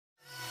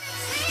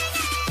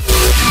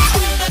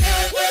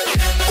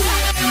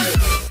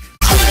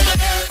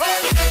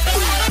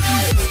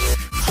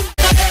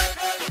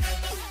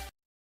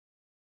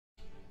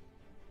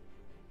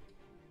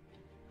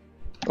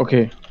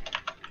Okay.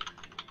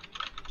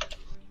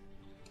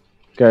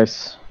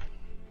 Guys.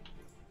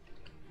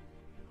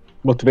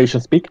 Motivation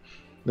speak.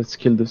 Let's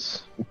kill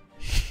this.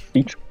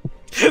 Speech.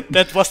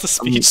 That was the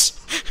speech.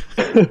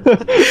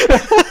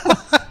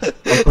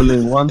 I'm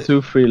pulling 1,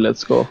 2, 3,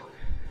 let's go.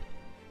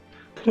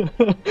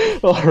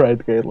 Alright,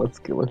 okay, let's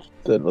kill it.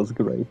 That was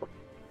great.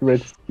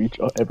 Greatest speech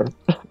ever.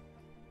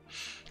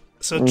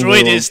 So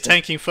Druid is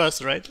tanking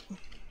first, right?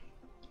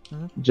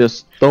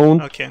 Just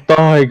don't Okay.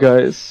 die,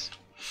 guys.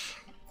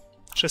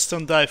 Just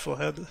don't die,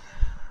 forehead.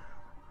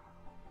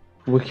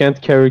 We can't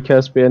carry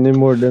Caspi any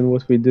more than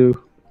what we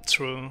do.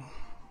 True.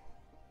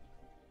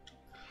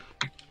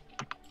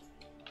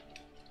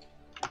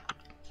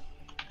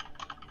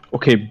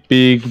 Okay,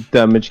 big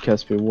damage,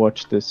 Caspi.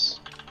 Watch this.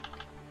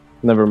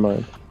 Never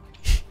mind.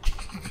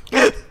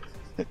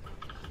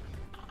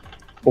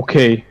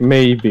 Okay,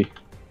 maybe.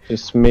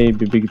 Just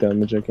maybe big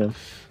damage again.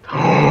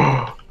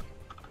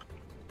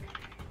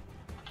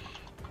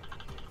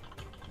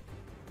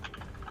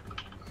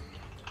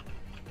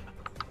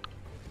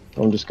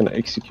 I'm just gonna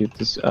execute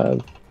this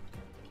ad.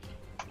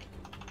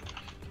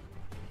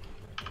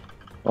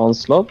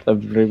 Onslaught,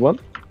 everyone.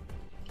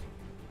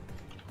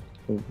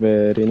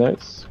 Very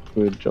nice.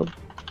 Good job.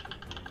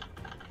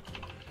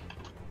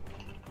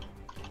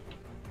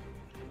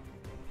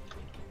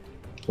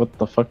 What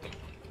the fuck?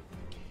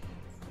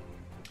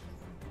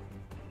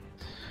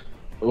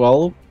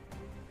 Well,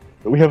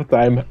 we have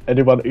time.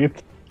 Anyone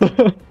eat?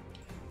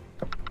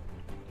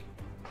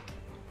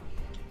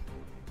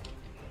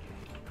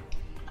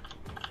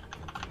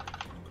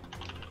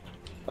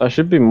 I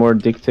should be more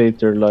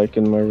dictator-like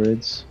in my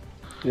raids.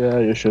 Yeah,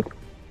 you should.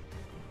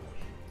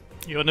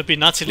 You wanna be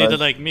Nazi leader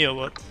like me or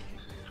what?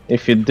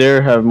 If you dare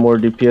have more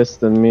DPS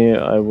than me,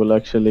 I will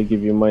actually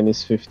give you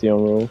 -50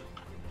 on roll.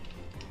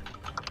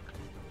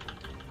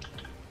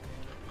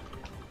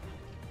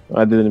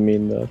 I didn't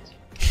mean that.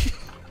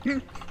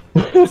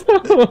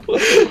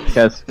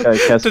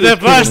 The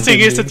worst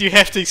thing is that you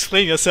have to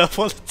explain yourself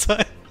all the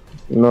time.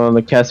 No,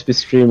 the Caspi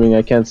streaming,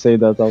 I can't say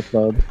that out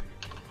loud.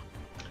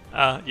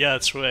 Yeah,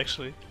 true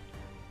actually.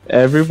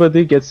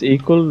 Everybody gets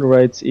equal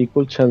rights,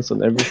 equal chance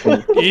on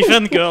everything.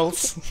 Even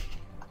girls.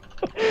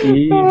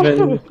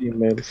 Even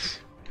females.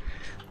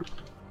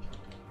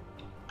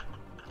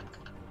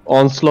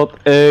 Onslaught,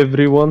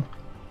 everyone.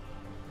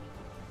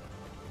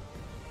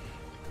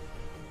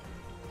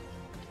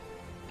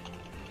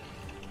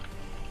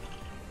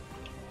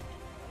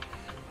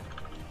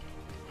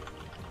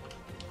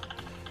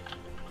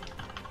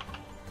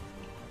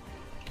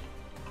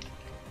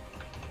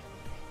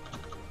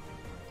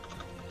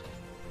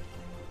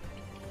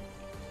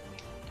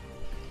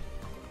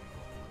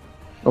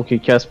 Okay,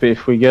 Caspi,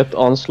 if we get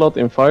Onslaught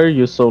in fire,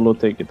 you solo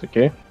take it,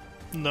 okay?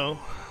 No.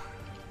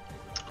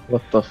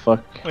 What the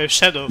fuck? We have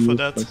Shadow for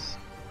that.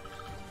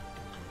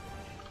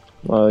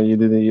 You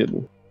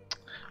didn't.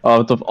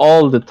 Out of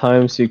all the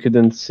times you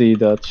couldn't see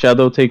that.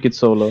 Shadow, take it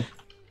solo.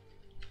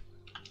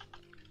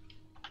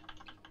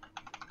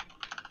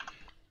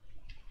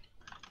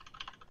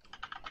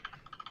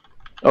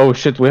 Oh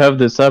shit, we have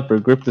the sapper.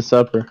 Grip the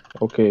sapper.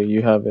 Okay,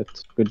 you have it.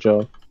 Good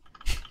job.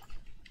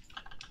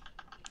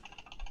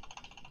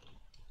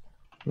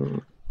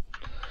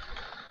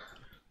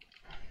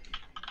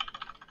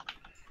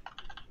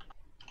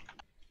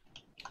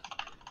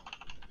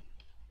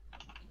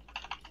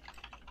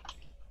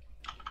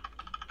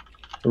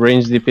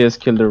 Range DPS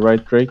kill the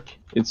right Drake.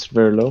 It's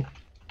very low.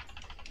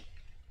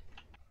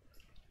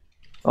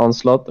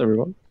 Onslaught,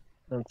 everyone.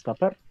 And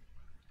Sapper.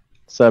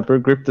 Sapper,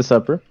 grip the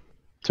sapper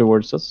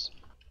towards us.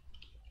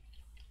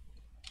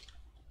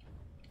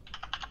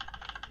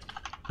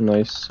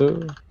 Nice.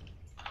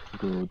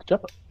 Good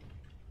job.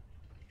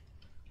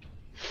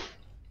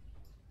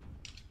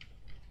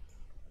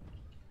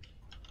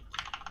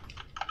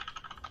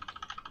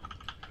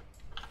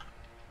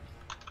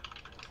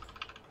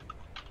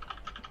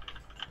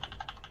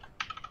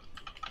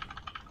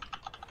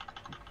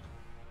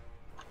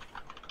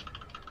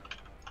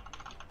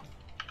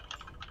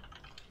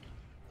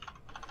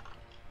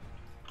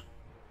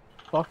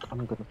 Fuck,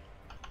 I'm gonna...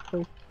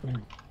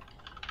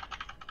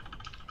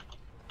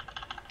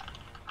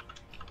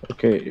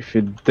 Okay, if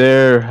you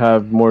dare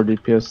have more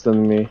DPS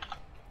than me,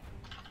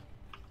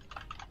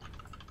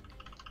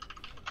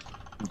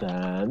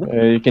 then...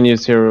 you can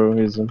use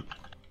heroism.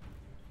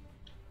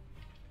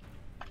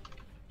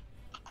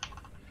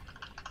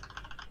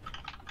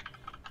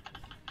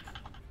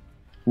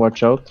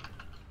 Watch out.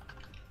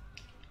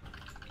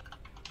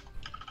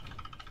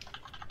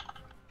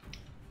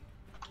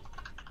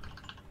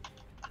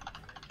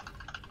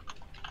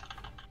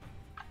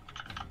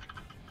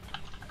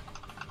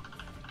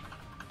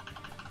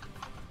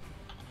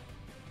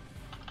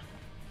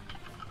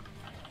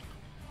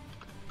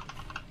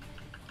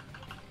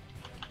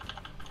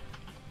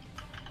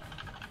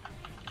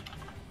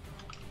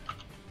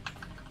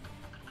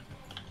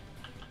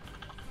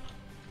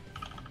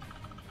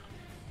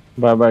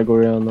 Bye bye,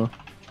 Goriano.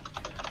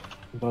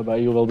 Bye bye,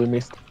 you will be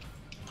missed.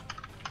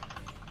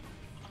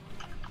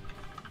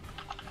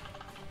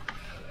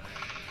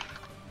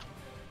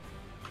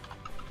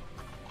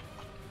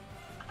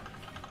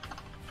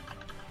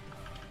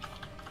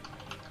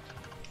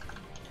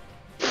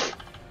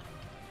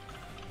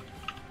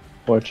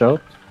 Watch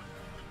out.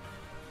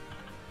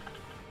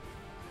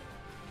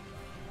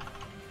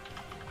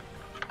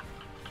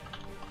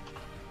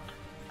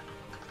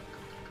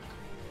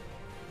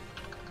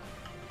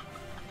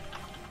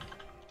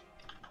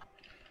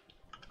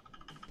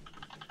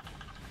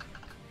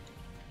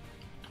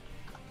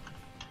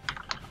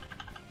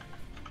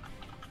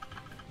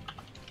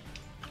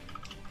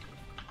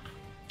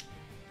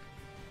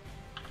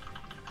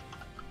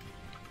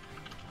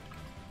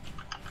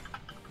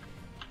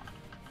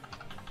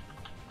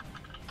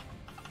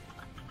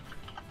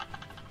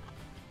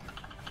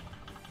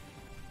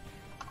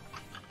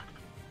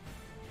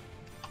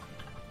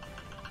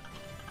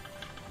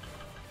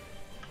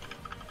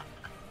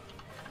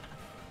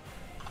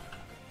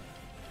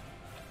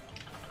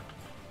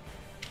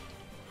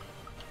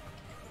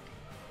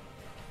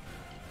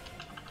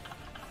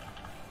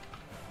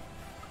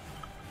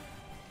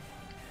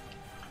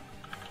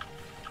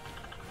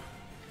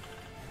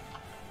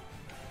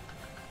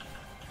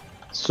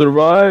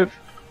 Survive!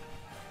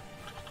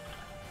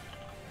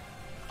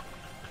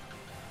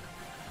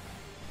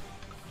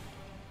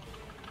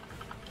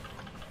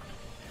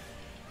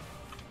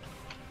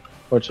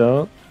 Watch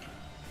out.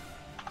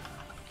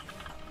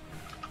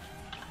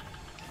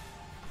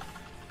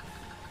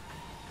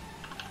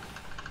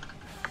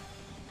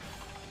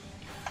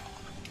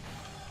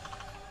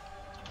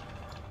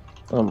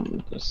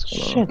 I'm just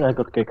gonna... Shit, I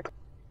got kicked.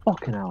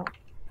 Fucking hell.